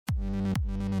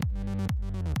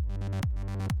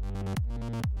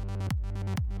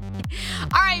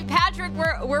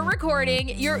we're recording.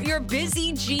 You're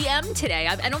busy GM today.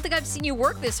 I don't think I've seen you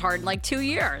work this hard in like 2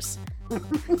 years.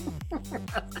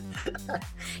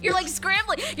 You're like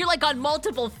scrambling. You're like on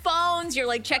multiple phones. You're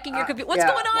like checking your computer. What's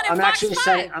going on at Fox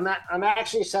 5? I'm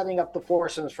actually setting up the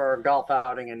foursomes for a golf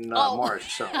outing in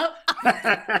March. So.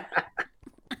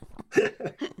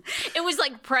 It was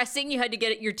like pressing. You had to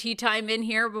get your tea time in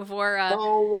here before.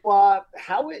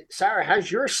 Sarah,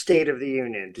 how's your State of the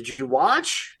Union? Did you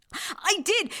watch? I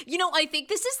did. I think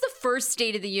this is the first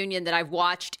State of the Union that I've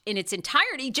watched in its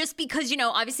entirety, just because,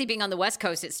 obviously being on the West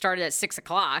Coast, it started at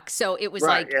 6:00. So it was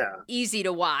easy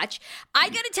to watch. I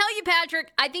got to tell you,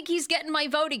 Patrick, I think he's getting my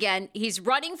vote again. He's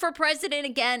running for president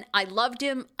again. I loved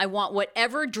him. I want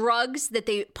whatever drugs that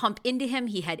they pump into him.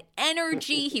 He had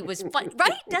energy. He was fun.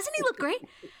 Right? Doesn't he look great?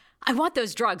 I want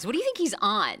those drugs. What do you think he's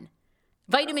on?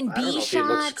 Vitamin B shots. He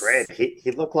looks great.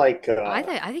 He looked like.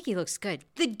 I think he looks good.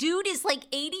 The dude is like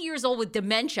 80 years old with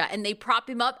dementia, and they prop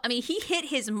him up. I mean, he hit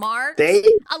his mark. They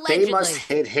must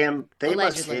hit him. They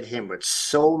must hit him with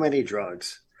so many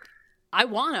drugs. I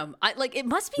want him. It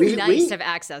must be nice to have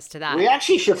access to that. We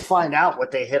actually should find out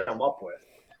what they hit him up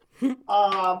with.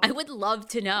 I would love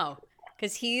to know,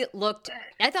 because I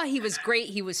thought he was great.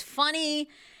 He was funny.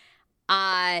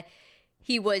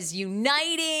 He was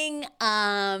uniting.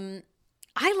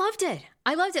 I loved it.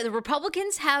 The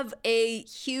Republicans have a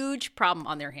huge problem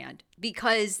on their hand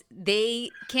because they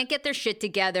can't get their shit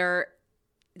together.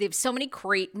 They have so many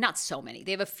not so many.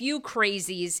 They have a few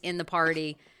crazies in the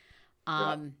party.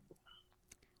 What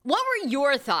were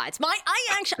your thoughts?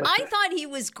 I thought he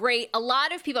was great. A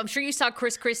lot of people, I'm sure you saw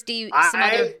Chris Christie.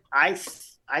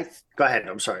 Go ahead.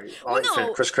 I'm sorry.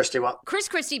 Chris Christie, what? Chris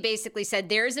Christie basically said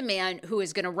there's a man who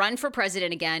is going to run for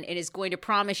president again and is going to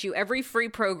promise you every free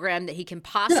program that he can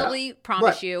possibly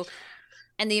promise you.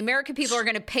 And the American people are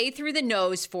going to pay through the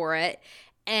nose for it.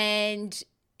 And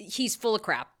he's full of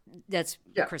crap. That's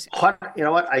Chris. You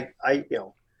know what? I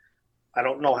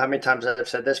don't know how many times I've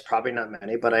said this, probably not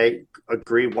many, but I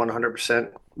agree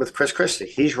 100% with Chris Christie.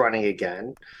 He's running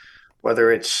again,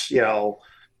 whether it's,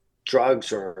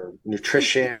 drugs or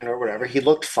nutrition or whatever. He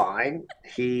looked fine.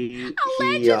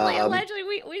 Allegedly,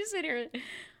 we sit here.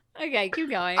 Okay,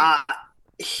 keep going.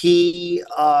 It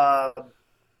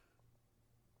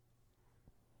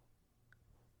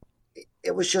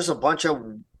was just a bunch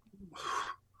of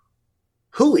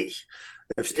hooey.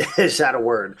 Is that a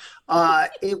word?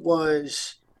 It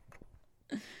was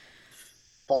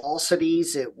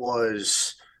falsities. It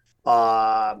was,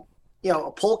 a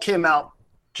poll came out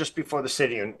just before the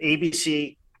city, an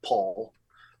ABC poll,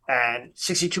 and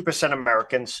 62% of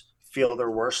Americans feel they're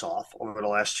worse off over the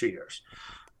last 2 years.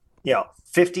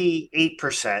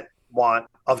 58%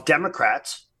 of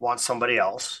Democrats want somebody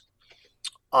else.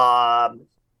 As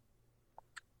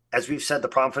we've said, the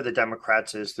problem for the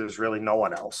Democrats is there's really no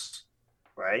one else,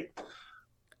 right?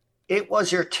 It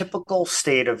was your typical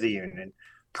State of the Union.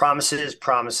 Promises,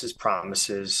 promises,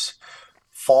 promises.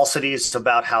 Falsities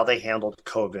about how they handled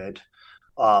COVID.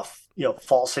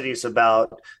 Falsities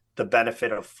about the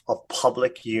benefit of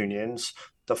public unions,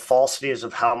 the falsities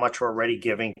of how much we're already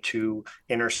giving to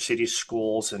inner city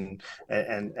schools and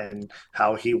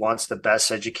how he wants the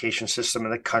best education system in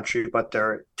the country, but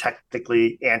they're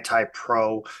technically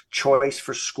anti-pro-choice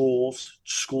for schools,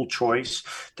 school choice.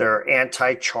 They're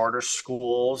anti-charter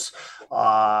schools.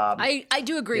 I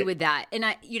do agree with that. And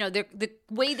the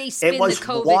way they spin the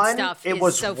COVID stuff is so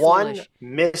foolish. It was one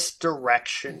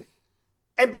misdirection.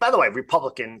 And by the way,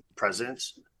 Republican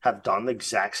presidents have done the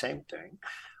exact same thing.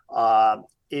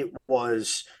 It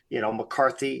was,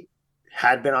 McCarthy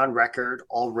had been on record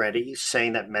already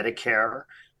saying that Medicare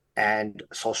and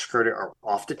Social Security are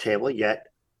off the table, yet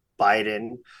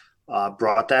Biden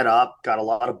brought that up, got a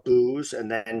lot of boos,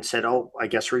 and then said, I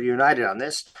guess we're united on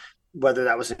this. Whether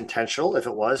that was intentional, if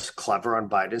it was clever on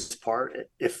Biden's part,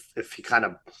 if he kind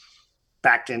of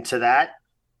backed into that,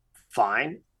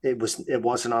 fine. It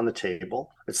wasn't on the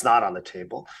table. It's not on the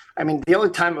table. I mean, the only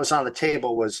time it was on the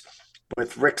table was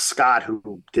with Rick Scott,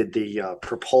 who did the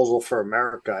proposal for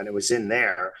America, and it was in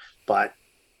there. But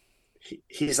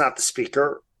he's not the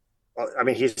speaker. I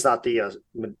mean, he's not the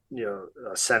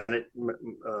Senate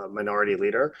minority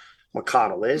leader.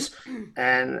 McConnell is,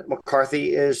 and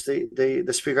McCarthy is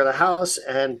the Speaker of the House,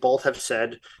 and both have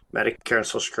said Medicare and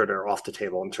Social Security are off the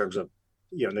table in terms of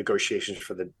negotiations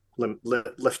for the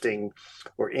lifting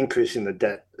or increasing the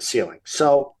debt ceiling.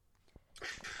 So,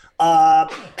 I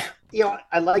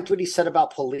liked what he said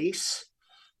about police.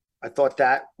 I thought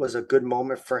that was a good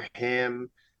moment for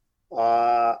him.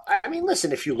 I mean,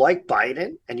 listen, if you like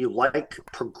Biden and you like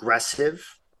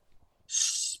progressive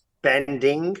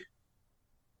spending,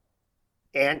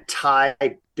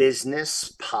 anti-big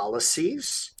business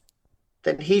policies,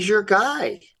 then he's your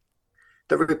guy.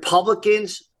 The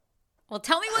Republicans. Well,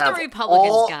 tell me what the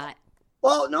Republicans got.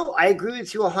 Well, no, I agree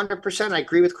with you 100%. I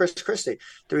agree with Chris Christie.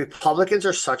 The Republicans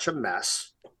are such a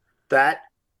mess that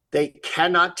they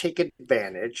cannot take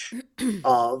advantage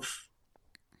of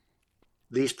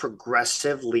these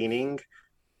progressive-leaning,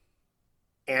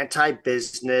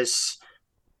 anti-business.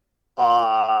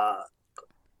 They're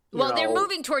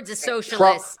moving towards a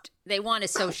socialist. They want a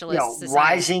socialist society.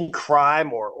 Rising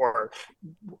crime,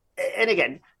 and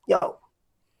again,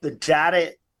 the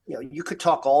data. You could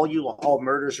talk all you want. All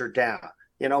murders are down.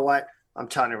 You know what? I'm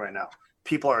telling you right now,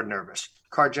 people are nervous.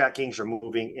 Carjackings are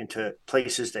moving into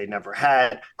places they never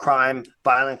had. Crime,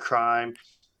 violent crime.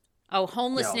 Oh,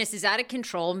 homelessness is out of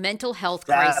control. Mental health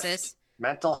crisis.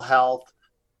 Mental health.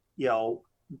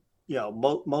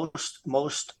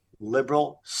 Most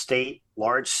liberal state,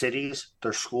 large cities,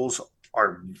 their schools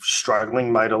are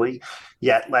struggling mightily.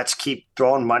 Yet, let's keep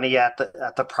throwing money at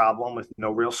the problem with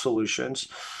no real solutions.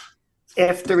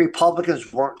 If the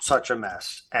Republicans weren't such a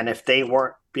mess, and if they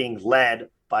weren't being led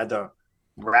by the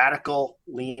radical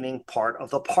leaning part of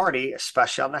the party,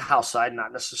 especially on the House side,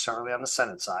 not necessarily on the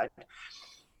Senate side,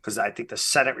 because I think the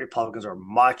Senate Republicans are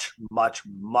much, much,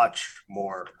 much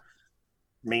more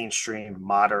mainstream,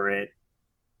 moderate,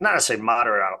 not to say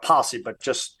moderate out of policy, but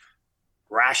just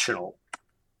rational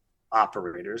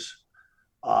operators.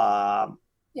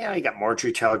 You got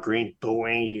Marjorie Taylor Greene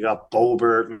booing. You got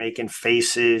Boebert making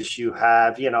faces. You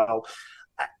have,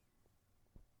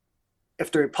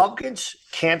 if the Republicans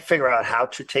can't figure out how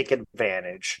to take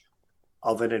advantage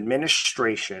of an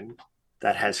administration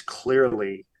that has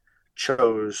clearly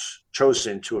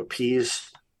chosen to appease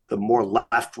the more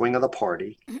left wing of the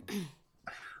party,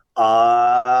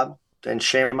 then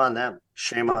shame on them.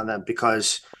 Shame on them,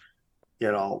 because,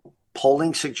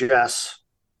 polling suggests,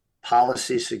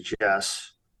 policy suggests,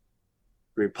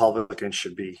 Republicans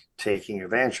should be taking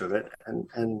advantage of it, and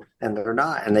they're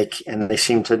not, and they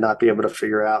seem to not be able to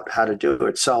figure out how to do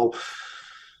it. So,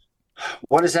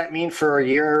 what does that mean for a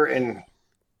year and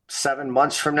 7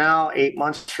 months from now, 8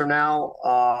 months from now?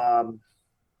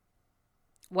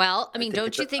 Well, I mean,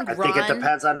 don't you think? I think it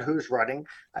depends on who's running.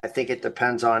 I think it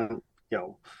depends on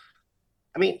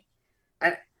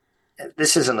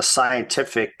this isn't a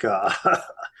scientific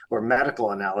or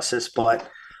medical analysis, but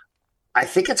I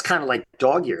think it's kind of like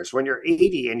dog years. When you're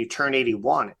 80 and you turn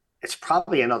 81, it's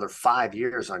probably another 5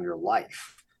 years on your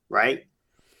life, right?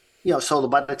 So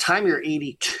by the time you're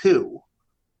 82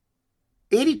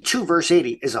 versus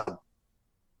 80 is a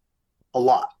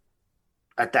lot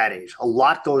at that age. A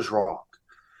lot goes wrong,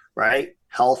 right?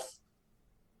 Health.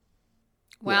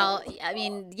 Well,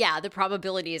 the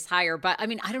probability is higher, but I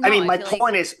don't know. My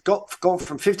point is going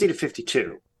from 50 to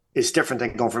 52 is different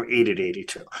than going from 80 to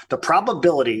 82. The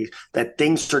probability that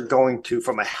things are going to,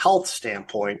 from a health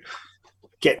standpoint,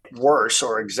 get worse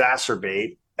or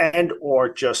exacerbate and or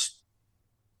just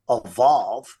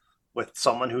evolve with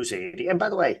someone who's 80. And by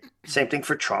the way, same thing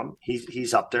for Trump.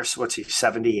 He's up there. So what's he,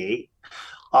 78?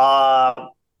 A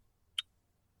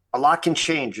lot can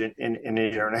change in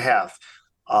a year and a half.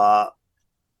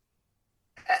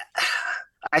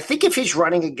 I think if he's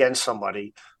running against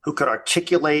somebody who could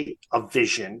articulate a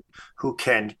vision, who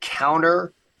can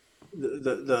counter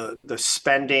the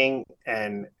spending,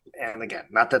 and again,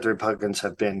 not that the Republicans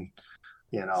have been,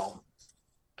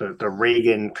 the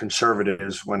Reagan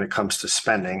conservatives when it comes to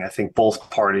spending. I think both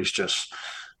parties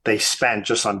they spend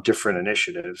just on different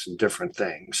initiatives and different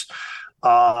things.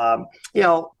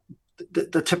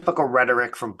 The typical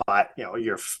rhetoric from,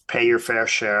 you pay your fair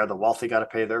share. The wealthy got to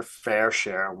pay their fair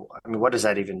share. I mean, what does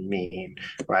that even mean,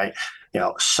 right?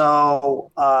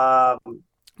 So.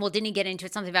 Well, didn't he get into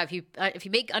it? Something about if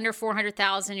you make under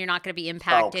 400,000, you're not going to be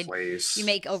impacted. Oh, please. You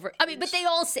make over. I mean, but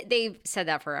they've said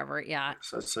that forever. Yeah.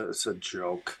 So it's a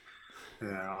joke.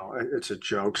 It's a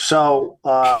joke. So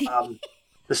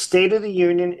the State of the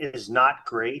Union is not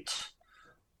great.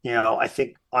 I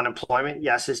think unemployment,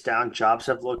 yes, is down. Jobs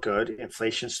have looked good.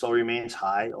 Inflation still remains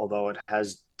high, although it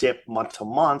has dipped month to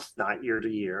month, not year to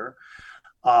year.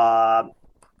 The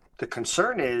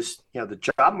concern is,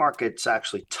 the job market's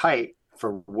actually tight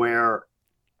for where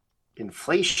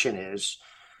inflation is.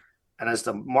 And as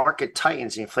the market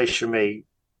tightens, the inflation may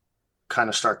kind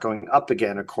of start going up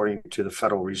again, according to the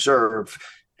Federal Reserve.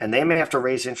 And they may have to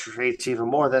raise interest rates even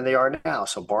more than they are now.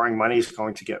 So borrowing money is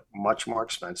going to get much more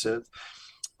expensive.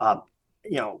 I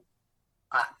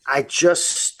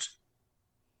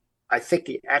think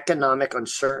the economic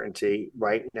uncertainty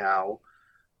right now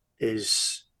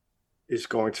is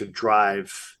going to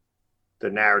drive the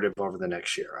narrative over the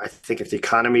next year. I think if the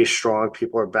economy is strong,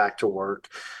 people are back to work.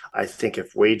 I think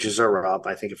if wages are up,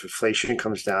 I think if inflation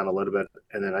comes down a little bit,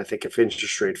 and then I think if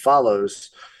interest rate follows,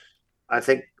 I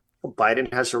think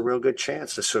Biden has a real good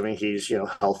chance, assuming he's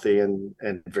healthy and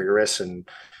vigorous and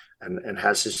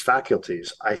has his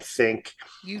faculties. I think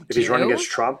if he's running against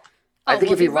Trump, I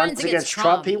think if he runs against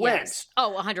Trump, he wins.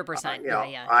 Oh, 100%.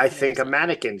 Yeah. I think a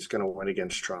mannequin's going to win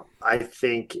against Trump. I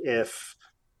think if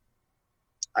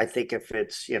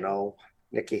it's,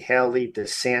 Nikki Haley,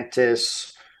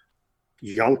 DeSantis,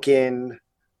 Youngkin,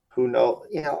 who know,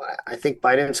 I think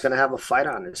Biden's going to have a fight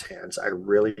on his hands. I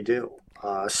really do.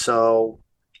 So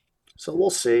we'll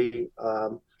see.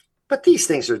 But these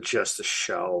things are just a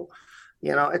show.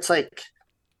 It's like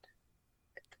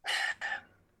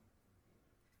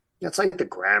the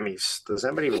Grammys. Does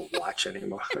anybody even watch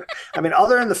anymore? I mean,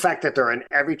 other than the fact that they're in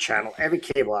every channel, every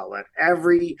cable outlet,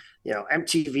 every,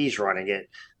 MTV's running it.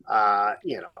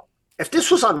 If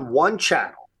this was on one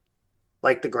channel,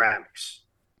 like the Grammys,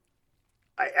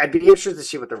 I'd be interested to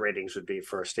see what the ratings would be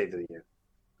for a State of the Union.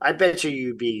 I bet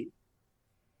you'd be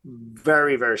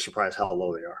very, very surprised how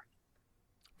low they are.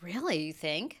 Really? You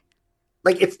think?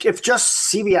 Like if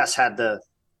just CBS had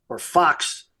or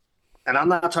Fox, and I'm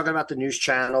not talking about the news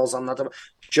channels, I'm not talking about,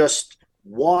 just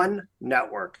one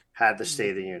network had the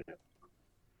State of the Union.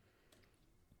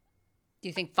 Do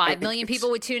you think 5 million people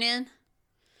would tune in?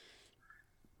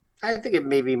 I think it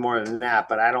may be more than that,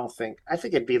 but I think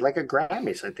it'd be like a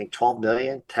Grammys. I think 12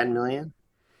 million, 10 million.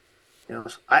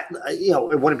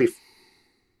 It wouldn't be.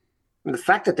 The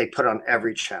fact that they put on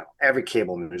every channel, every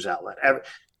cable news outlet,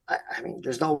 I mean,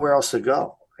 there's nowhere else to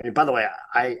go. I mean, by the way,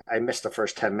 I missed the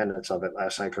first 10 minutes of it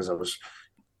last night because I was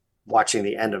watching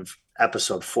the end of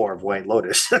episode 4 of White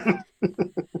Lotus. Okay,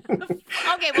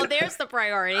 well, there's the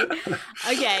priority.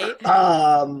 Okay.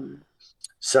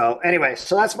 So anyway,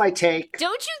 so that's my take.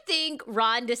 Don't you think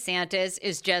Ron DeSantis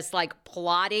is just like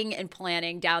plotting and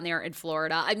planning down there in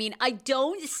Florida? I mean, I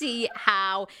don't see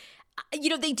how.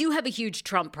 They do have a huge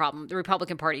Trump problem. The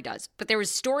Republican Party does. But there was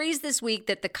stories this week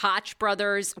that the Koch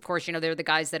brothers, of course, they're the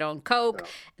guys that own Coke,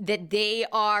 that they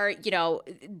are,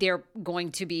 they're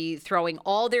going to be throwing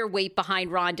all their weight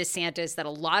behind Ron DeSantis, that a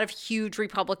lot of huge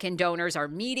Republican donors are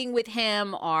meeting with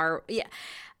him, I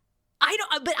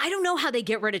don't know how they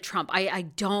get rid of Trump. I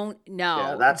don't know.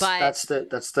 Yeah, that's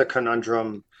the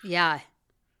conundrum. Yeah.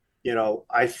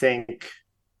 I think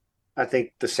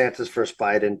DeSantis versus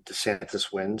Biden,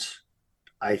 DeSantis wins.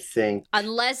 I think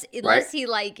unless he unless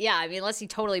he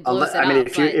totally blows it up. I mean,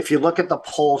 if you look at the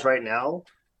polls right now,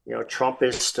 Trump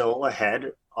is still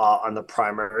ahead on the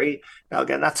primary. Now,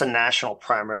 again, that's a national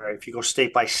primary. If you go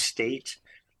state by state,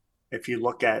 if you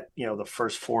look at the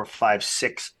first 4, 5,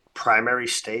 6 primary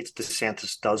states,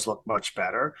 DeSantis does look much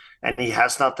better, and he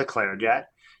has not declared yet.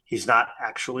 He's not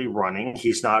actually running.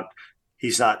 He's not.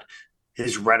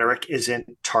 His rhetoric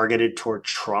isn't targeted toward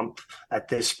Trump at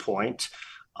this point.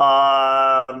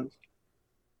 DeSantis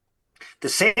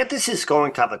is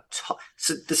going to have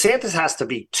DeSantis has to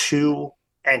be two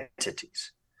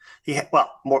entities. He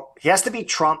has to be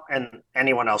Trump and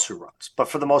anyone else who runs, but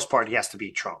for the most part, he has to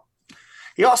be Trump.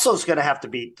 He also is going to have to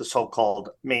beat the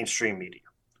so-called mainstream media,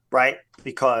 right?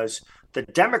 Because the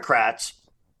Democrats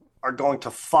are going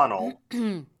to funnel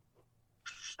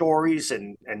stories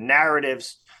and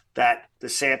narratives that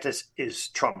DeSantis is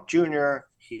Trump Jr.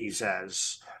 He's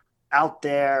as out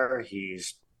there.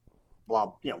 He's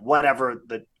whatever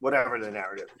the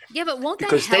narrative. Yeah, but won't that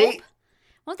help?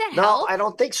 Won't that help? No, I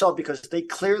don't think so, because they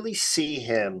clearly see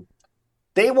him.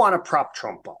 They want to prop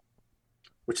Trump up,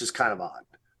 which is kind of odd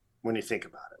when you think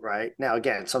about it, right? Now,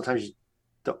 again, sometimes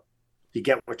you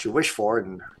get what you wish for,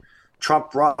 and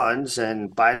Trump runs,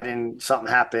 and Biden, something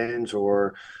happens,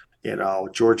 or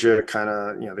Georgia kind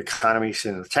of, the economy's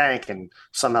in the tank, and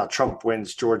somehow Trump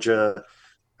wins Georgia,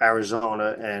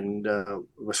 Arizona, and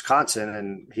Wisconsin,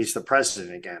 and he's the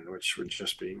president again, which would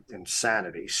just be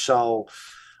insanity. So,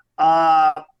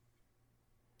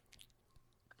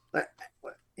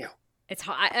 it's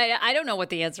hard. I don't know what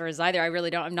the answer is either. I really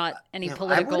don't. I'm not any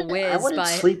political whiz. I wouldn't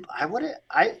sleep.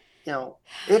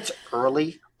 It's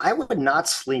early. I would not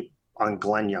sleep on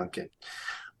Glenn Youngkin.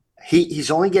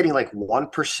 He's only getting like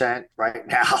 1% right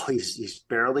now. He's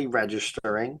barely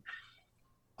registering.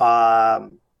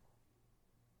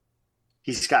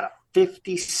 He's got a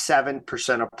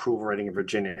 57% approval rating in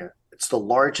Virginia. It's the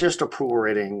largest approval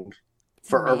rating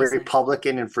for a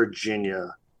Republican in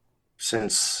Virginia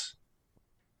since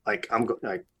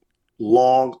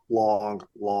long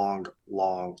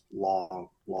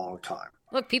time.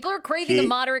 Look, people are craving a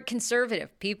moderate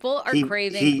conservative. People are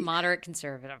craving moderate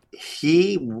conservative.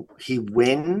 He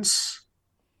wins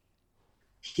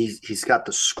He's got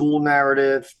the school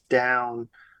narrative down.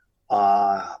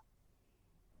 I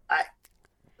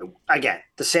again,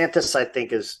 DeSantis, I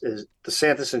think is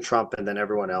DeSantis and Trump, and then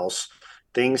everyone else.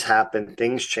 Things happen,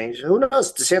 things change. Who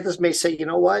knows? DeSantis may say, you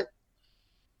know what?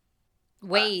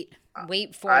 Wait I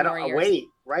 4 more don't years. wait,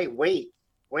 right? Wait.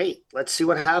 Let's see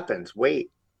what happens.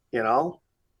 Wait,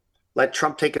 let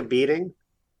Trump take a beating.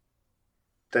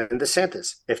 Then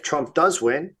DeSantis. If Trump does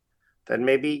win, then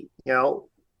maybe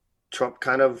Trump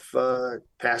kind of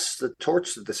passes the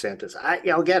torch to DeSantis.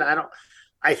 Again, I don't.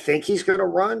 I think he's going to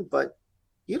run, but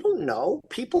you don't know.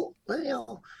 People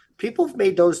have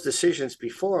made those decisions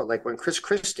before. Like when Chris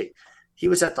Christie, he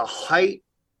was at the height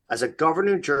as a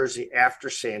governor of New Jersey after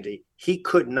Sandy. He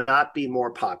could not be more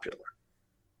popular,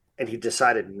 and he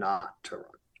decided not to run.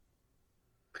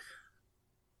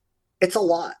 It's a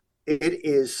lot. It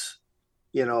is,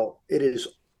 it is.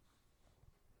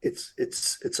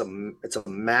 It's a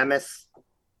mammoth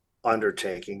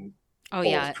undertaking. Oh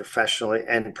both professionally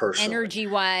and personally. Energy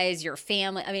wise, your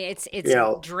family. I mean, it's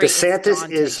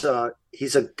DeSantis is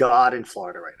he's a god in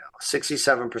Florida right now.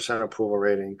 67% approval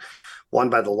rating, won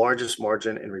by the largest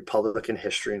margin in Republican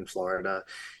history in Florida.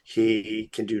 He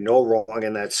can do no wrong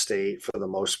in that state for the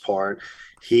most part.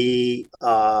 He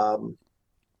obviously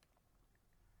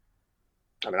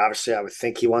I would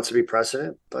think he wants to be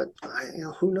president, but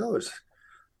who knows?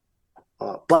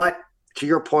 But to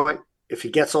your point, if he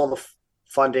gets all the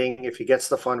funding, if he gets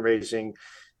the fundraising,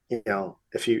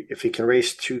 if he can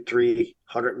raise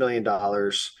 $200-300 million,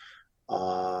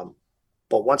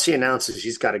 but once he announces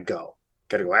he's got to go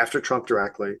after Trump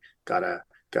directly,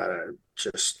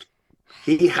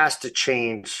 he has to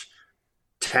change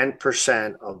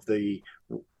 10% of the.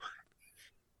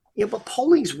 But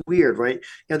polling's weird, right?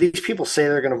 These people say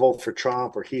they're going to vote for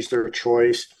Trump or he's their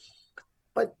choice,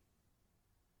 but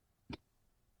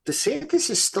DeSantis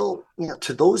is still,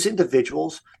 to those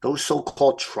individuals, those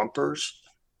so-called Trumpers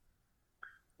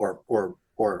or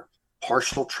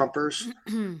partial Trumpers,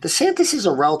 DeSantis is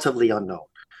a relatively unknown.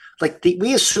 Like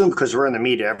we assume because we're in the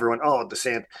media, everyone,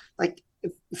 DeSantis. Like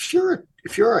if you're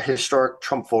a historic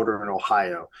Trump voter in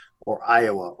Ohio or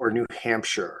Iowa or New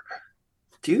Hampshire,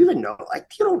 do you even know? Like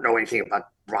you don't know anything about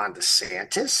Ron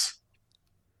DeSantis.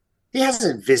 He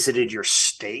hasn't visited your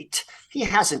state. He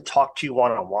hasn't talked to you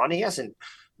one-on-one. He hasn't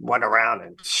went around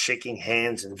and shaking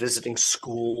hands and visiting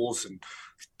schools and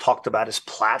talked about his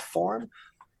platform.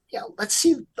 Let's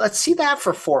see that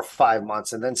for 4 or 5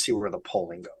 months and then see where the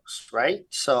polling goes, right?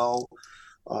 So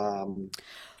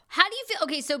how do you feel?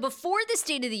 Okay, so before the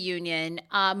State of the Union,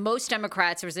 most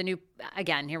Democrats, there was a new,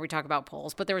 again, here we talk about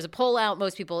polls, but there was a poll out.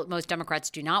 Most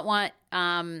Democrats do not want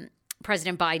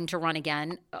President Biden to run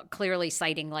again, clearly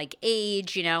citing like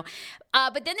age,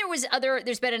 but then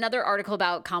there's been another article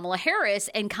about Kamala Harris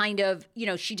and kind of,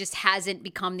 she just hasn't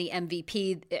become the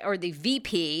MVP or the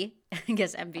VP, I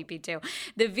guess MVP too,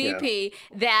 the VP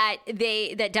that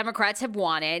Democrats have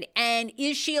wanted. And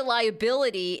is she a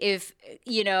liability if,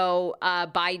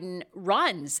 Biden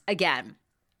runs again?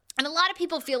 And a lot of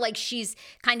people feel like she's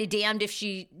kind of damned if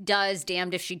she does,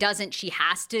 damned if she doesn't. She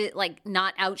has to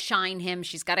not outshine him.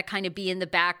 She's got to kind of be in the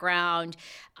background.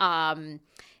 So a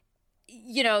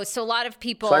lot of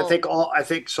people. So I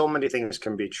think so many things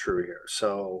can be true here.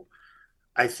 So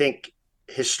I think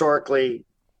historically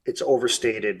it's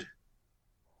overstated.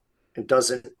 It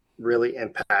doesn't really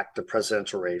impact the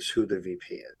presidential race who the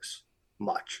VP is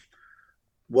much.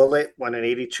 Will it when an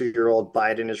 82-year-old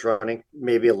Biden is running?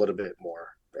 Maybe a little bit more.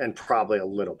 And probably a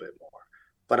little bit more.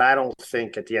 But I don't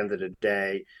think at the end of the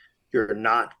day, you're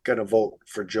not going to vote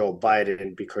for Joe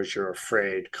Biden because you're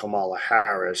afraid Kamala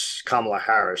Harris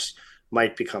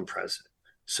might become president.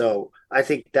 So I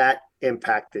think that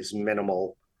impact is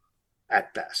minimal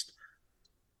at best.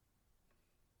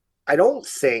 I don't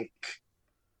think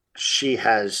she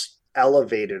has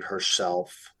elevated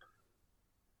herself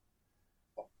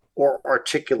or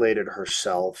articulated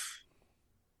herself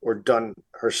or done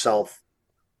herself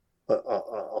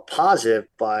a positive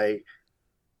by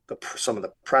some of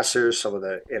the pressers, some of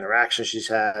the interactions she's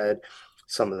had,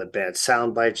 some of the bad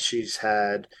sound bites she's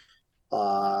had.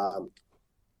 Where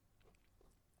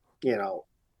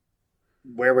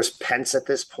was Pence at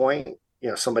this point?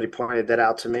 Somebody pointed that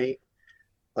out to me.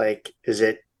 Like, is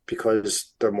it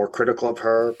because they're more critical of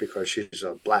her because she's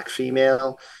a black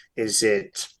female? Are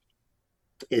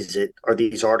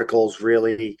these articles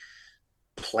really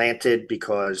planted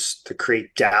because to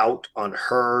create doubt on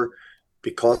her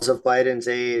because of Biden's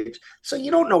age? So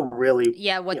you don't know really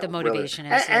what the motivation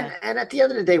really. is. And at the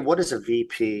end of the day, what is a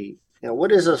VP?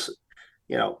 What is this?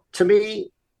 To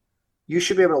me, you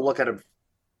should be able to look at a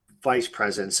vice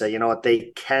president and say, you know what,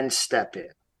 they can step in.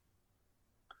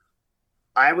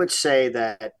 I would say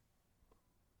that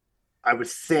I would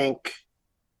think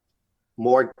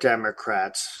more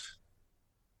Democrats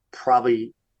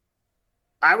probably,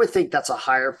 I would think it's a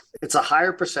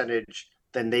higher percentage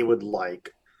than they would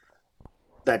like,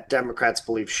 that Democrats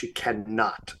believe she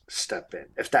cannot step in,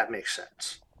 if that makes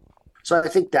sense. So I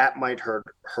think that might hurt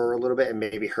her a little bit and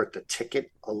maybe hurt the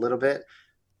ticket a little bit.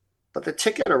 But the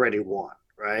ticket already won,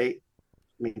 right?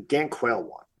 I mean, Dan Quayle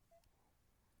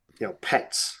won.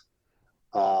 Pence.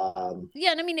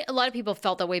 Yeah, and I mean, a lot of people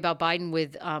felt that way about Biden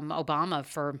with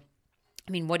Obama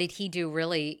what did he do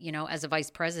really, as a vice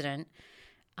president?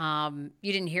 You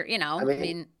didn't hear,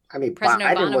 President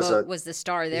Biden Obama was the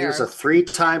star there. He was a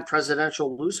 3-time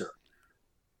presidential loser.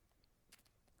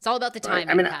 It's all about the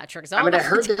timing, right? Patrick. I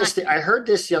heard this. I heard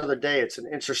this the other day. It's an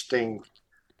interesting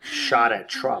shot at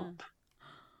Trump,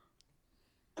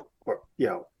 or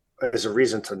as a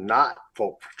reason to not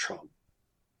vote for Trump.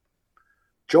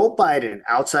 Joe Biden,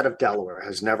 outside of Delaware,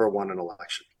 has never won an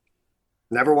election,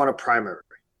 never won a primary.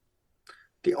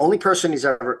 The only person he's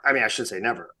ever, I should say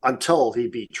never, until he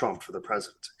beat Trump for the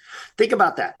presidency. Think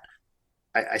about that.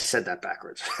 I said that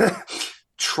backwards.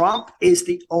 Trump is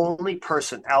the only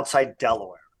person outside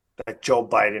Delaware that Joe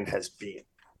Biden has beaten.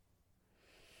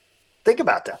 Think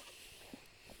about that.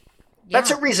 Yeah.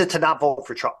 That's a reason to not vote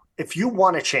for Trump. If you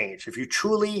want to change, if you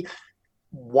truly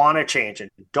want to change and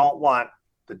don't want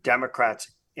the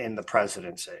Democrats in the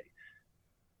presidency,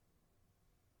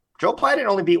 Joe Biden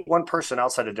only beat one person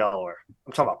outside of Delaware.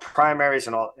 I'm talking about primaries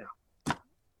and all.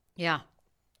 Yeah.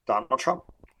 Donald Trump.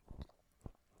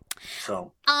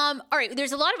 So. All right.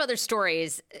 There's a lot of other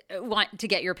stories I want to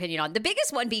get your opinion on. The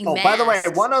biggest one being masks. By the way,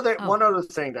 one other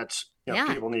thing that's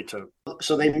people need to.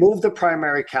 So they moved the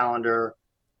primary calendar,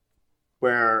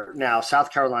 where now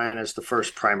South Carolina is the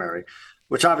first primary,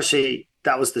 which obviously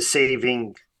that was the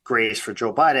saving grace for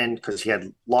Joe Biden because he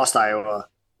had lost Iowa,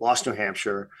 lost New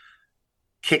Hampshire,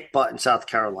 kicked butt in South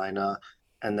Carolina,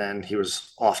 and then he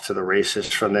was off to the races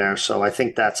from there. So I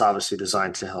think that's obviously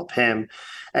designed to help him.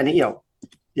 And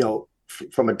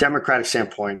from a Democratic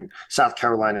standpoint, South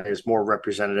Carolina is more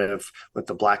representative with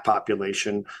the Black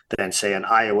population than, say, an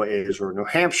Iowa is or New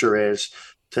Hampshire is,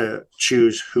 to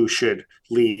choose who should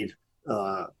lead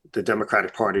the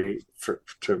Democratic Party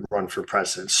to run for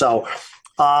president. So,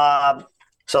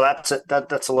 that's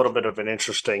a little bit of an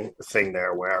interesting thing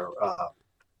there, where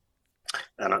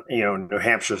New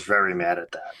Hampshire's very mad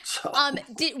at that. So.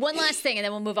 One last thing, and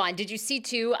then we'll move on. Did you see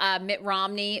too Mitt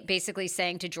Romney basically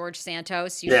saying to George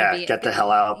Santos, get the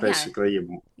hell out, basically.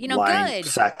 Good.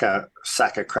 Sack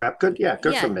of crap. Good,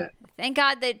 good for Mitt. Thank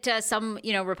God that some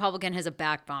Republican has a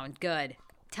backbone. Good.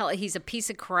 He's a piece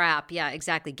of crap. Yeah,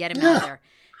 exactly. Get him out of there.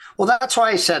 Well, that's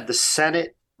why I said the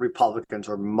Senate Republicans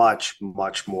are much,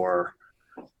 much more,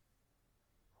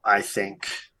 I think,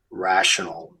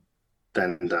 rational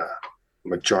than the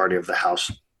majority of the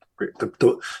House,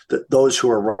 those who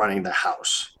are running the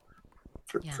House,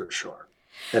 for sure,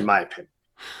 in my opinion.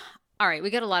 All right,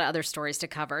 we got a lot of other stories to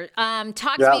cover.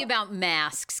 Talk to me about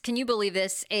masks. Can you believe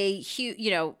this? A huge,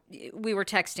 we were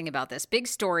texting about this. Big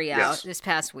story out this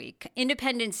past week.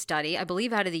 Independent study, I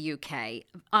believe, out of the UK.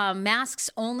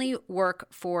 Masks only work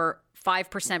for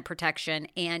 5% protection,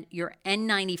 and your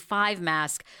N95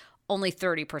 mask only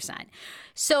 30%.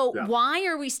 So why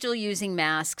are we still using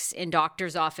masks in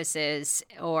doctors' offices,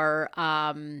 or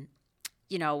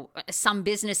some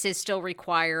businesses still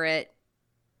require it?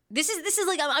 This is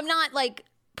like, I'm not like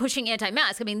pushing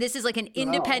anti-mask. I mean, this is like an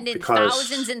independent,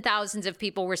 thousands and thousands of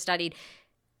people were studied.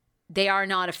 They are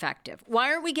not effective.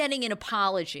 Why aren't we getting an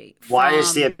apology? Why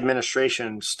is the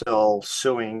administration still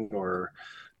suing or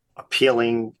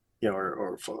appealing,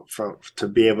 or to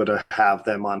be able to have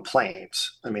them on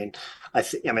planes? I mean,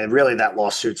 really that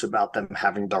lawsuit's about them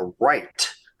having the right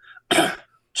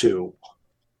to,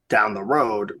 down the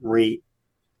road,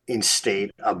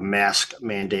 reinstate a mask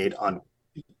mandate on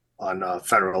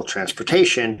federal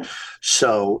transportation.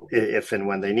 So if and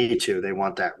when they need to, they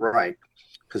want that right.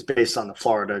 Because based on the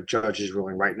Florida judge's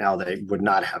ruling right now, they would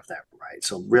not have that right.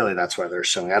 So really, that's why they're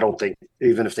suing. I don't think,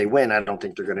 even if they win, I don't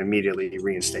think they're going to immediately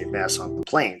reinstate masks on the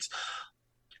planes.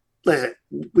 Listen,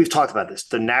 we've talked about this.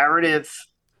 The narrative,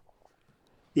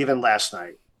 even last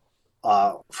night,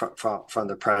 from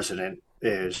the president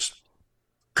is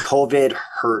COVID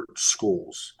hurt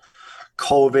schools.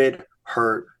 COVID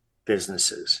hurt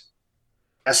businesses.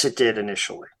 Yes, it did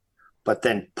initially, but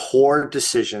then poor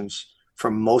decisions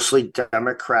from mostly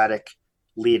Democratic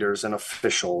leaders and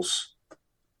officials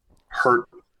hurt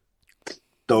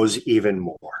those even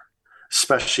more,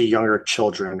 especially younger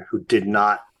children who did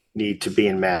not need to be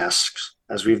in masks,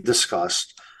 as we've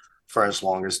discussed, for as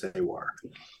long as they were.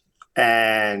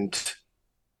 And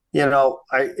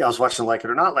I was watching Like It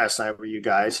or Not last night with you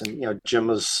guys, and Jim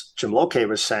Loke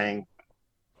was saying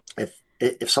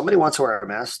if somebody wants to wear a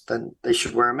mask, then they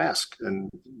should wear a mask,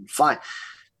 and fine.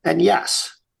 And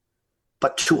yes,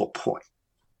 but to a point.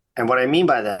 And what I mean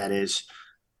by that is,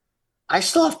 I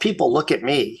still have people look at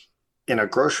me in a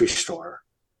grocery store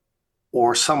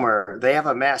or somewhere. They have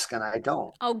a mask and I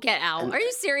don't. Oh, get out! Are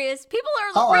you serious? People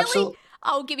are oh, really. Absolutely.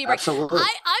 Oh, give me a break. Absolutely.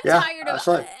 I'm tired of.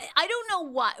 Absolutely. I don't know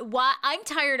why. I'm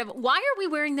tired of. Why are we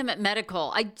wearing them at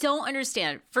medical? I don't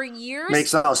understand. For years,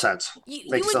 makes no sense.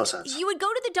 No sense. You would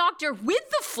go to the doctor with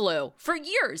the flu for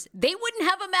years. They wouldn't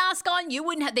have a mask on. You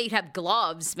wouldn't have. They'd have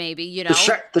gloves, maybe.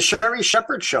 The Sherry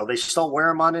Shepherd show. They still wear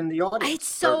them on in the audience. It's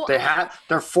so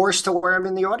they're forced to wear them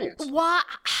in the audience. Why?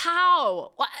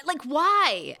 How? Like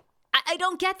why? I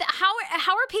don't get that.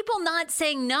 How are people not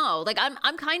saying no? Like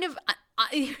I'm kind of.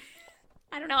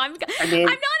 I don't know. I'm not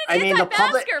an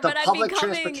anti-masker, but I'm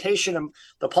becoming...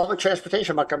 The public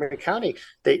transportation in Montgomery County,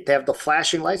 they have the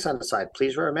flashing lights on the side.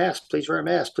 Please wear a mask. Please wear a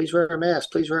mask. Please wear a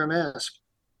mask. Please wear a mask.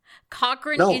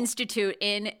 Cochrane Institute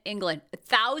in England.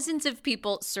 Thousands of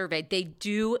people surveyed. They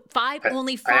do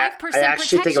only 5% protection. I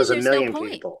actually think it was a million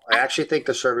people. I actually think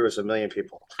the survey was 1 million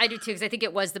people. I do too, because I think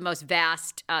it was the most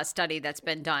vast study that's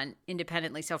been done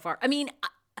independently so far. I mean,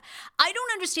 I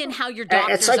don't understand how your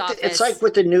doctor's office... It's like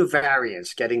with the new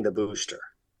variants getting the booster.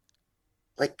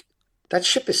 Like, that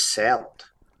ship has sailed.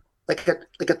 Like a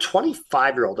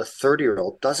 25-year-old, a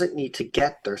 30-year-old doesn't need to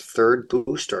get their third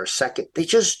booster or second. They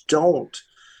just don't.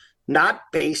 Not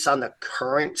based on the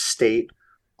current state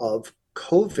of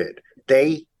COVID.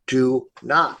 They do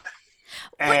not.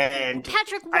 And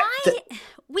Patrick, why...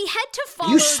 we had to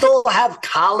follow... You still have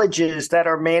colleges that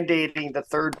are mandating the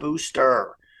third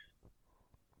booster.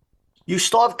 You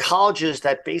still have colleges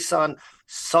that, based on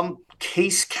some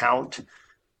case count,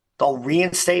 they'll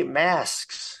reinstate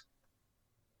masks.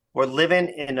 We're living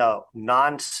in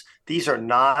these are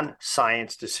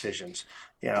non-science decisions.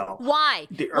 Why?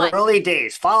 The early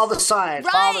days, follow the science,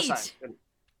 right. Follow the science.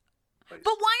 But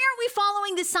why aren't we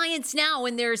following the science now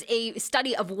when there's a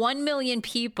study of 1 million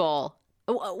people?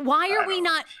 Why are we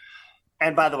not?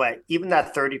 And by the way, even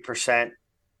that 30%,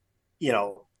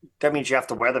 that means you have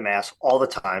to wear the mask all the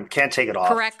time. Can't take it off.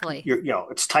 Correctly.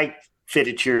 It's tight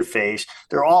fitted to your face.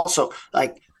 They're also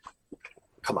like,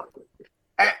 come on.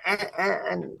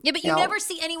 But you never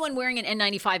see anyone wearing an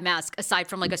N95 mask aside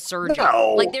from like a surgeon.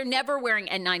 No. Like they're never wearing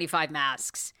N95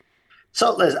 masks.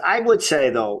 So Liz, I would say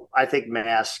though, I think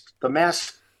the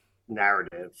mask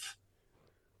narrative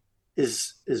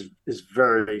is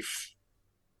very,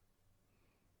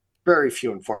 very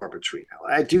few and far between.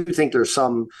 I do think there's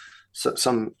some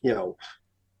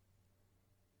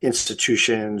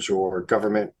institutions or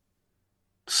government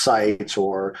sites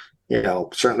or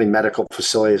certainly medical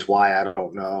facilities. Why, I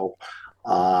don't know.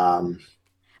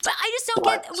 But I just don't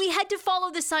get. We had to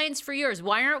follow the science for years.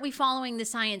 Why aren't we following the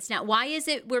science now? Why is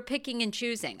it we're picking and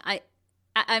choosing?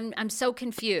 I'm so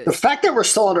confused. The fact that we're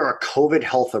still under a COVID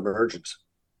health emergency.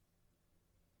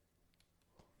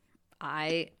 Look.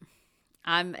 I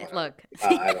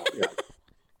don't. Yeah.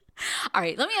 All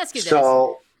right, let me ask you this.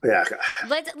 So, yeah.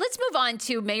 Let's move on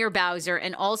to Mayor Bowser.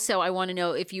 And also, I want to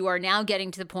know if you are now getting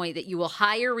to the point that you will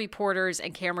hire reporters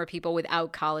and camera people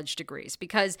without college degrees.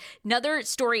 Because another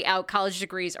story out, college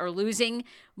degrees are losing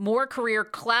more career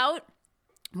clout.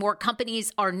 More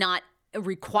companies are not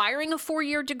requiring a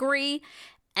 4-year degree.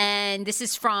 And this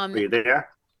is from... Are you there?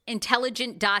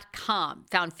 Intelligent.com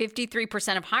found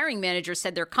 53% of hiring managers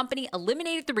said their company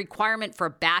eliminated the requirement for a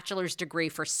bachelor's degree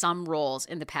for some roles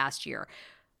in the past year.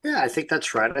 Yeah, I think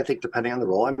that's right. I think depending on the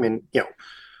role, I mean,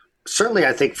 certainly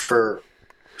I think for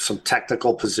some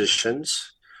technical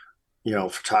positions,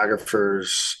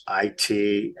 photographers, IT,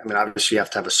 I mean, obviously you have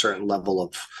to have a certain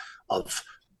level of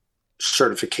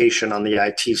certification on the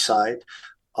IT side.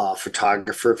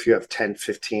 Photographer, if you have 10,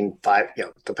 15, 5,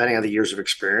 depending on the years of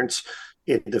experience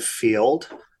in the field.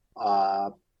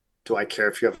 Do I care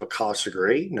if you have a college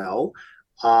degree? No.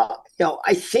 I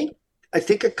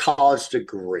think a college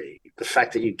degree, the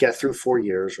fact that you get through 4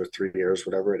 years or 3 years,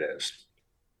 whatever it is,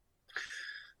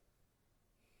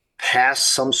 pass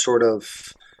some sort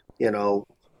of,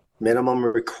 minimum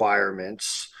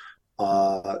requirements,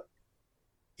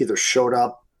 either showed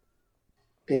up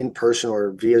in person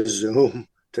or via Zoom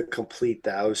to complete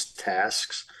those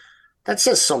tasks. That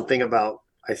says something about,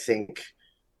 I think,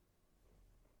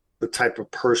 the type of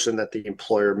person that the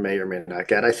employer may or may not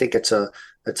get. I think it's a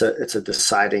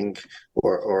deciding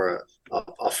or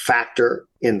a factor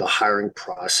in the hiring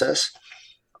process.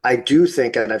 I do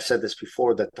think, and I've said this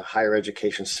before, that the higher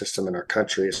education system in our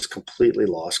country is completely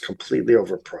lost, completely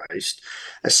overpriced,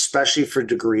 especially for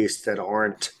degrees that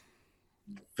aren't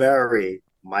very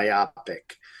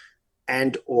myopic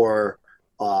and or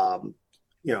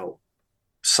you know,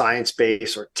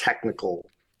 science-based or technical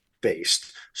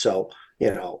based. So,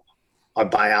 you know, a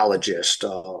biologist,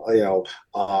 a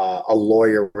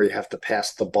lawyer where you have to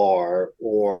pass the bar,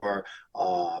 or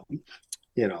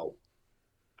you know,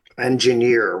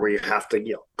 engineer where you have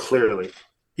to, clearly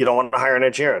you don't want to hire an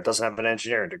engineer that doesn't have an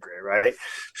engineering degree, right?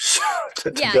 So,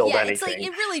 to build anything. It's like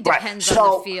it really right. depends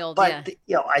on the field. But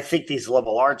I think these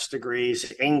liberal arts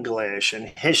degrees, English and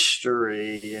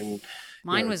history and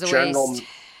mine was a general waste.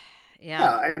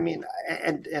 Yeah, I mean,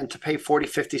 and to pay $40,000,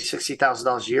 $50,000,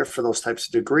 $60,000 a year for those types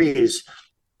of degrees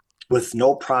with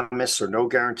no promise or no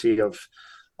guarantee of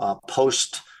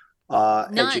post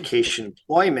education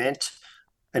employment,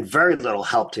 and very little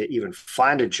help to even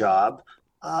find a job.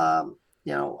 I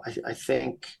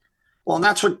think, well, and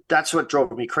that's what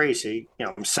drove me crazy.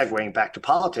 I'm segueing back to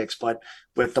politics, but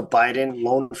with the Biden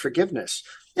loan forgiveness,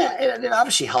 it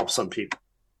obviously helps some people,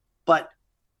 but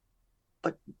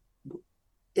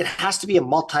it has to be a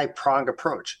multi-pronged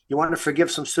approach. You want to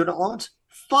forgive some student loans?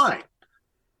 Fine.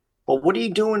 But what are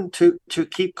you doing to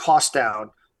keep costs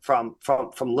down from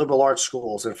liberal arts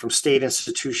schools and from state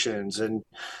institutions? And,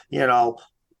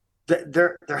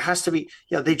 there has to be,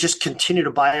 they just continue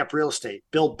to buy up real estate,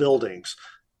 build buildings,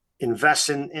 invest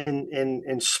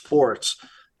in sports.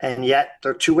 And yet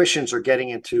their tuitions are getting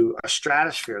into a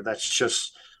stratosphere that's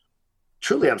just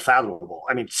truly unfathomable.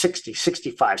 I mean,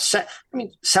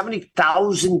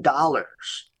 $70,000.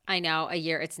 I know, a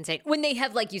year. It's insane. When they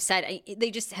have, like you said, they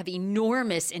just have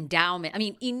enormous endowment. I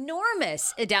mean,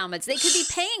 enormous endowments. They could be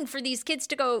paying for these kids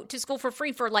to go to school for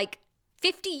free for like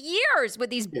 50 years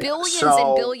with these billions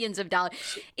and billions of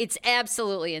dollars. It's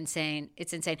absolutely insane.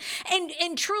 It's insane.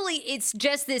 And truly, it's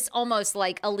just this almost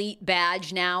like elite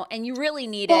badge now, and you really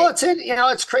need it. Well, it's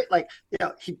great. Like,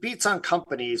 he beats on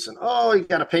companies and, you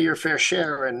got to pay your fair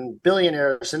share and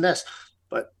billionaires and this,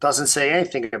 but doesn't say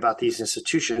anything about these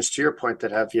institutions, to your point, that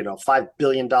have, $5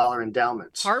 billion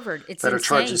endowments. Harvard, it's that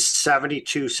insane. Are charging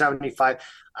 72, 75.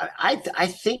 I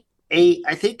think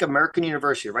American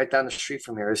University, right down the street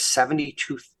from here, is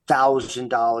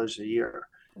 $72,000 a year.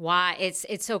 Why?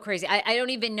 It's so crazy. I don't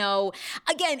even know.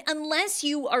 Again, unless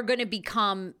you are going to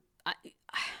become,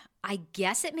 I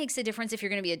guess it makes a difference if you're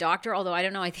going to be a doctor. Although I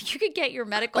don't know. I think you could get your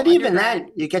medical. But even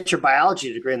then, you get your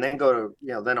biology degree and then go to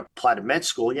then apply to med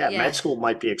school. Yeah, med school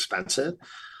might be expensive.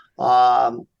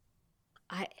 I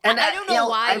don't know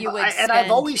why you would. And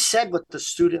I've always said with the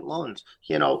student loans,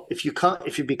 if you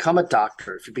become a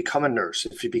doctor, if you become a nurse,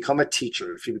 if you become a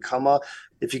teacher, if you go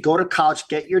to college,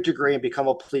 get your degree and become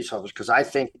a police officer, because I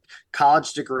think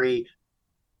college degree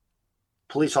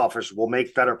police officers will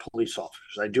make better police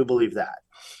officers. I do believe that.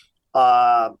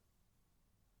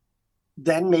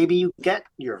 Then maybe you get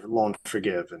your loan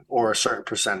forgiven or a certain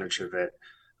percentage of it,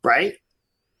 right?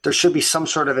 There should be some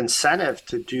sort of incentive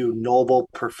to do noble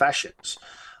professions.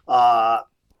 I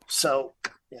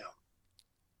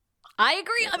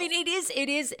agree. I mean,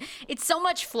 it's so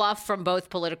much fluff from both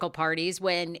political parties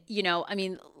when,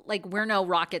 like, we're no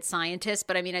rocket scientists,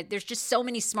 but I mean, there's just so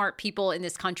many smart people in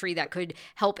this country that could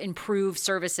help improve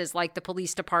services like the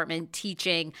police department,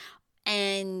 teaching.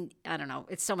 And I don't know,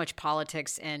 it's so much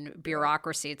politics and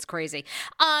bureaucracy. It's crazy.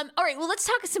 All right, well, let's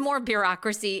talk some more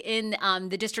bureaucracy in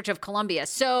the District of Columbia.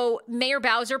 So Mayor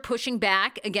Bowser pushing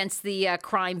back against the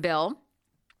crime bill.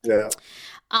 Yeah.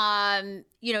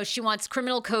 She wants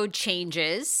criminal code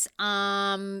changes.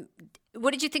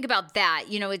 What did you think about that?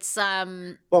 It's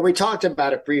Well, we talked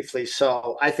about it briefly.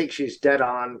 So I think she's dead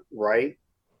on right.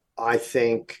 I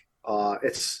think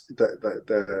it's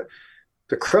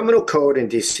the criminal code in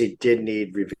DC did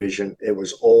need revision. It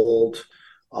was old.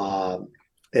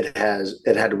 It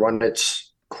had run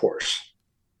its course.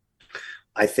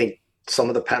 I think some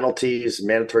of the penalties,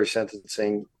 mandatory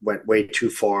sentencing, went way too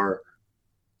far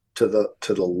to the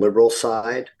liberal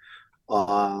side.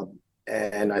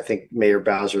 And I think Mayor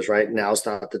Bowser's right. Now's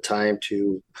not the time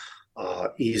to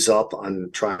ease up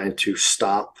on trying to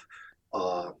stop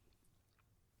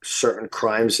certain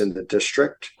crimes in the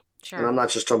district. Sure. And I'm not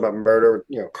just talking about murder,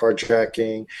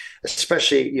 carjacking,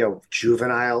 especially,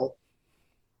 juvenile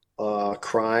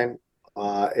crime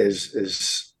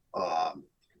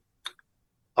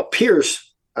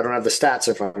appears, I don't have the stats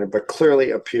in front of me, but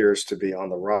clearly appears to be on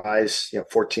the rise.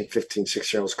 14, 15,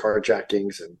 16-year-olds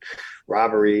carjackings and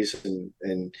robberies and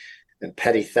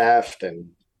petty theft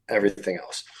and everything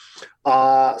else.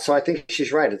 So I think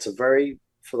she's right. It's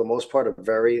for the most part, a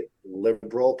very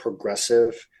liberal,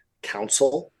 progressive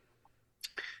council.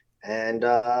 And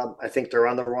I think they're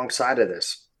on the wrong side of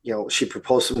this. She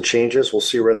proposed some changes. We'll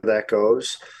see where that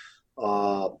goes.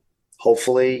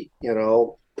 Hopefully,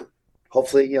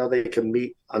 hopefully, they can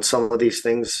meet on some of these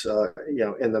things,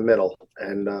 in the middle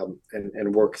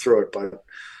and work through it. But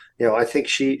I think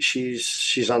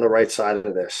she's on the right side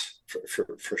of this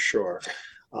for sure.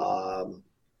 But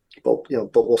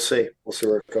we'll see. We'll see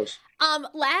where it goes.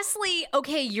 Lastly,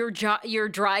 okay, your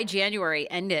dry January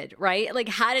ended, right? Like,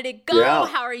 how did it go? Yeah.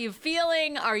 How are you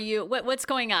feeling? What's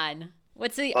going on?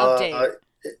 What's the update?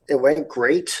 It went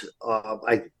great.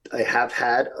 I have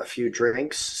had a few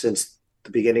drinks since the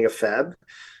beginning of Feb.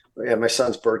 I had my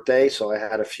son's birthday, so I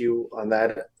had a few on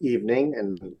that evening,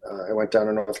 and I went down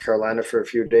to North Carolina for a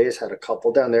few days, had a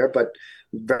couple down there, but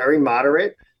very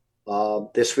moderate.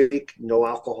 This week, no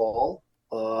alcohol.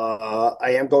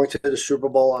 I am going to the Super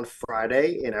Bowl on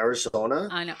Friday in Arizona.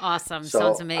 I know, awesome. So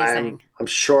sounds amazing. I'm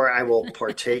sure I will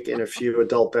partake in a few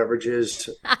adult beverages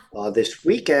this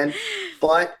weekend,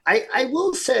 but I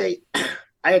will say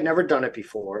I had never done it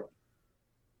before.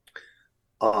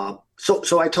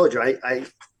 So I told you I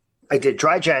did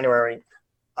dry January.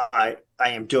 I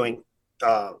am doing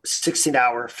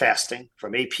 16-hour fasting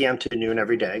from 8 p.m. to noon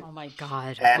every day. Oh my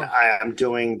God. And I am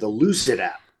doing the Lose It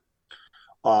app,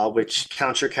 which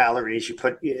counts your calories. You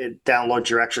download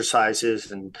your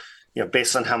exercises, and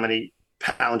based on how many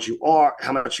pounds you are,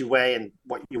 how much you weigh, and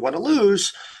what you want to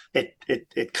lose,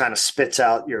 it kind of spits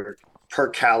out your per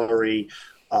calorie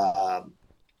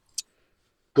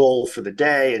goal for the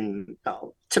day, and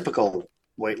typical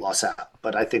weight loss app,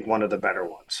 but I think one of the better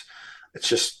ones. It's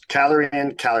just calorie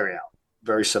in, calorie out.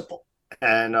 Very simple.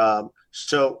 And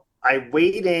so I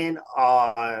weighed in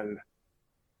on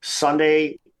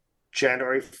Sunday,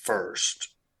 January 1st,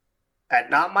 at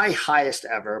not my highest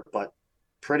ever, but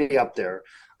pretty up there.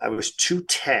 I was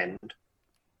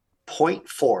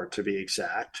 210.4 to be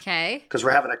exact. Okay. Because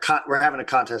we're having a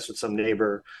contest with some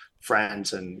neighbor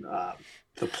friends, and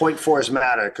the 0.4s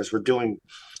matter because we're doing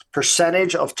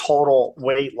percentage of total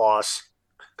weight loss,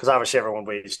 because obviously everyone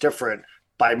weighs different,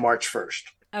 by March 1st.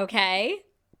 Okay.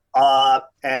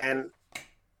 And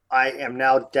I am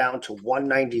now down to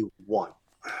 191.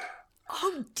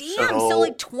 Oh, damn. So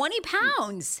like 20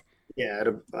 pounds. Yeah.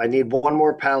 I need one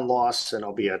more pound loss and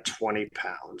I'll be at 20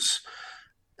 pounds.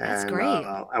 That's and, great.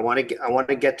 I want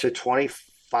to get to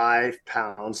 25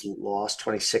 pounds lost,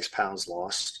 26 pounds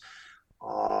lost.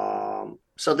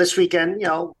 So this weekend,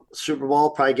 Super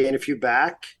Bowl, probably gain a few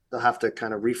back. They'll have to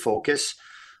kind of refocus.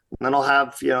 And then I'll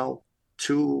have,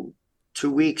 2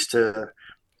 weeks to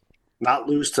not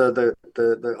lose to the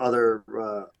other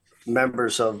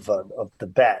members of the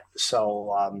bet.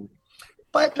 So,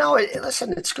 but no,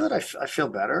 listen, it's good. I feel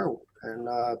better. And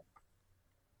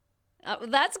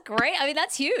that's great. I mean,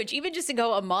 that's huge. Even just to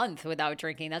go a month without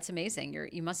drinking, that's amazing.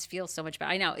 You must feel so much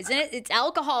better. I know, isn't it? It's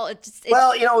alcohol. It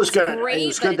was good. Great, it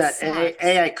was good that sucks.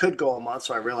 I could go a month,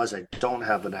 so I realized I don't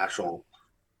have an actual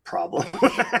problem.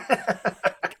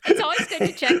 It's always good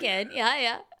to check in.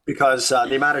 Yeah. Because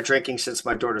the amount of drinking since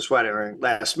my daughter's wedding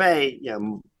last May, I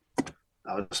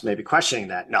was maybe questioning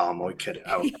that. No, I'm only kidding.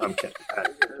 I'm kidding.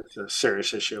 It's a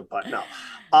serious issue, but no.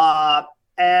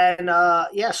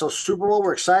 So Super Bowl,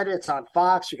 we're excited. It's on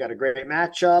Fox. We got a great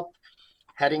matchup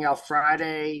heading out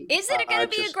Friday. Is it going to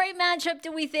be a great matchup,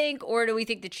 do we think, or do we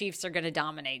think the Chiefs are going to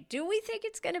dominate? Do we think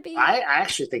it's going to be? I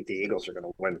actually think the Eagles are going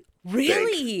to win.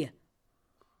 Really? Big.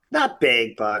 Not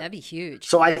big, but that'd be huge.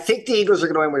 So I think the Eagles are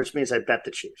going to win, which means I bet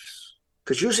the Chiefs.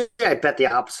 Because usually I bet the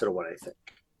opposite of what I think.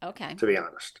 Okay. To be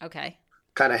honest. Okay.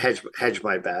 Kind of hedge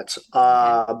my bets.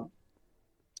 Okay.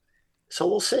 So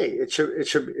we'll see. It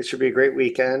should be a great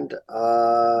weekend.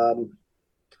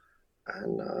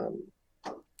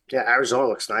 Arizona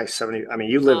looks nice. 70. I mean,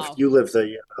 you live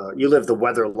the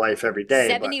weather life every day.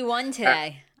 71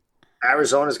 today.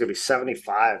 Arizona's going to be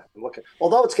 75.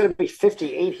 Although it's going to be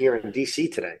 58 here in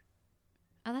DC today.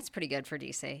 Oh, that's pretty good for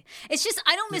DC. It's just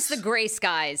I don't miss the gray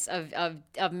skies of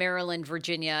Maryland,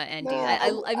 Virginia, and I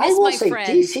miss my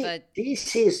friends. But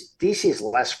DC is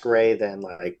less gray than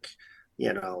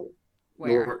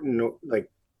where?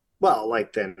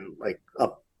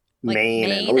 Up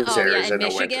Maine and those areas in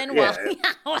Michigan. Well,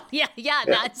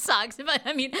 that sucks. But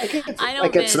I mean, I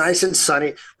don't. It's nice and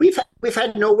sunny. We've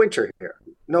had no winter here.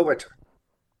 No winter.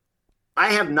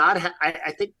 I have not had.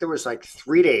 I think there was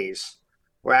 3 days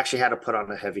where I actually had to put on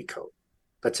a heavy coat.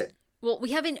 That's it. Well,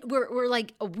 we haven't. We're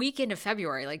like a week into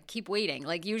February. Keep waiting.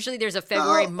 Usually there's a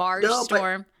February March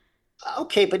storm.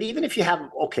 But even if you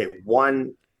have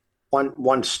one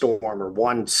storm or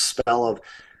one spell of,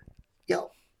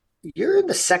 you're in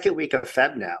the second week of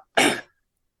Feb now.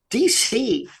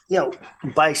 DC,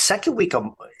 by second week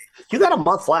of, you got a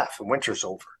month left and winter's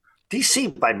over.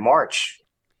 DC by March,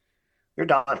 you're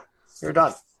done. You're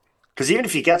done. Because even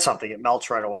if you get something, it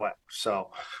melts right away. So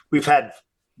we've had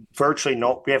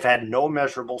we have had no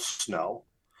measurable snow.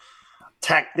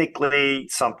 Technically,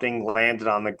 something landed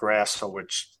on the grass, so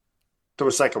which there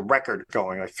was like a record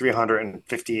going, like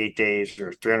 358 days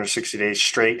or 360 days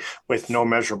straight with no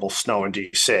measurable snow in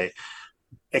DC.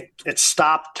 It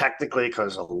stopped technically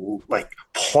because like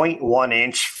 0.1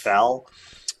 inch fell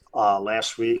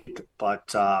last week, but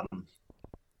yeah,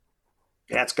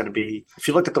 it's going to be, if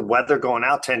you look at the weather going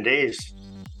out 10 days,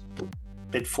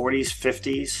 mid 40s,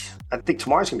 50s. I think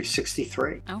tomorrow's going to be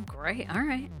 63. Oh, great. All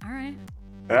right.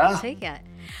 Yeah. I'll take it.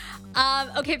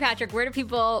 Okay, Patrick, where do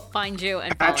people find you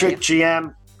and Patrick follow you?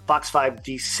 GM, Fox 5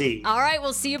 DC. All right,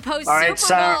 we'll see you post All right,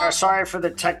 Super Bowl. Sarah, sorry for the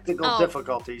technical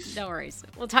difficulties. No worries.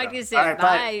 We'll talk to you soon. All right,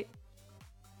 bye.